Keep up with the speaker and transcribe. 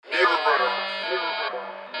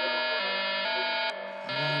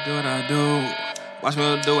Do what I do. Watch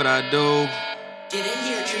me do what I do. Get in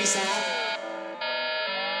here, Treesap.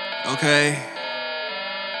 Okay.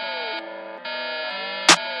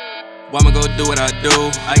 Why'ma go do what I do?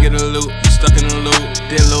 I get a loop, stuck in the loop.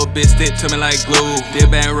 Did a little bit stick to me like glue. Did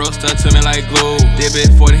band roaster to me like glue. Did bit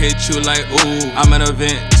 40 hit you like ooh. I'm at an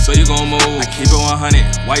event, so you gon' move. I keep it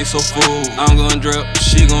 100, why you so fool? I'm gon' drip,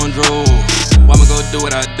 she gon' drool. Why'ma go do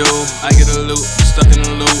what I do? I get a loop, stuck in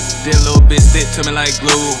the loop. Did a little bit stick to me like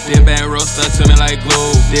glue. Did band roaster to me like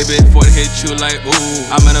glue. Did bit 40 hit you like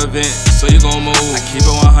ooh. I'm at an event, so you gon' move. I keep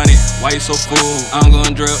it 100, why you so fool? I'm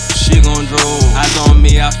gon' drip, she gon' drool. Eyes on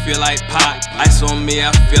me, I feel like pop. Ice on me,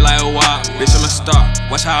 I feel like a wop. Bitch, I'm a star,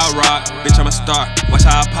 watch how I rock. Bitch, I'm a star, watch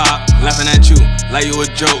how I pop. Laughing at you like you a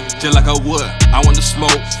joke, just like I would. I want to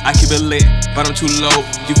smoke, I keep it lit, but I'm too low.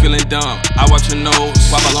 You feeling dumb, I watch your nose.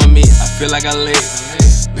 Swap all on me, I feel like I lit.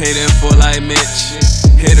 Paid in full like Mitch,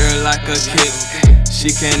 hit her like a kick. She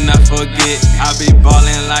cannot forget, I be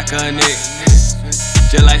ballin' like a Nick.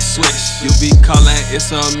 Just like Swish, you be callin',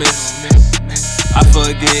 it's a miss. I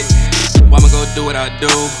forget. Why'ma go do what I do?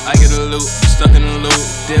 I get a loop, stuck in the loop.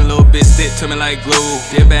 Did a little bit stick to me like glue.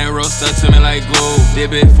 Did band roaster to me like glue.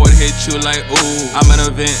 Did bit 40 hit you like ooh. I'm at an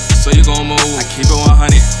event, so you gon' move. I keep it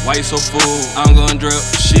 100, why you so fool? I'm gon' drip,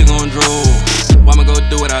 she gon' drool. Why'ma go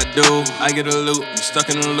do what I do? I get a loop, stuck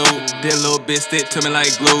in the loop. Did a little bit stick to me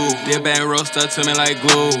like glue. Did band roaster to me like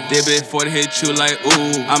glue. Did bit 40 hit you like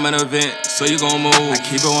ooh. I'm at an event, so you gon' move. I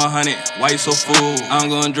keep it 100, why you so fool? I'm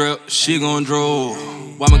gon' drip, she gon' drool.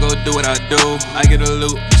 Why'ma go do what I do? I get a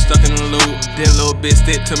loop, stuck in the loop. Did a little bit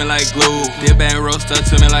stick to me like glue. Did band roaster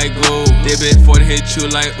to me like glue. Did bit 40 hit you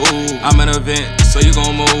like ooh. I'm at an event, so you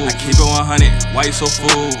gon' move. I keep it 100, why you so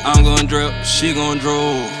fool? I'm gon' drip, she gon'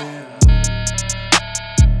 drool.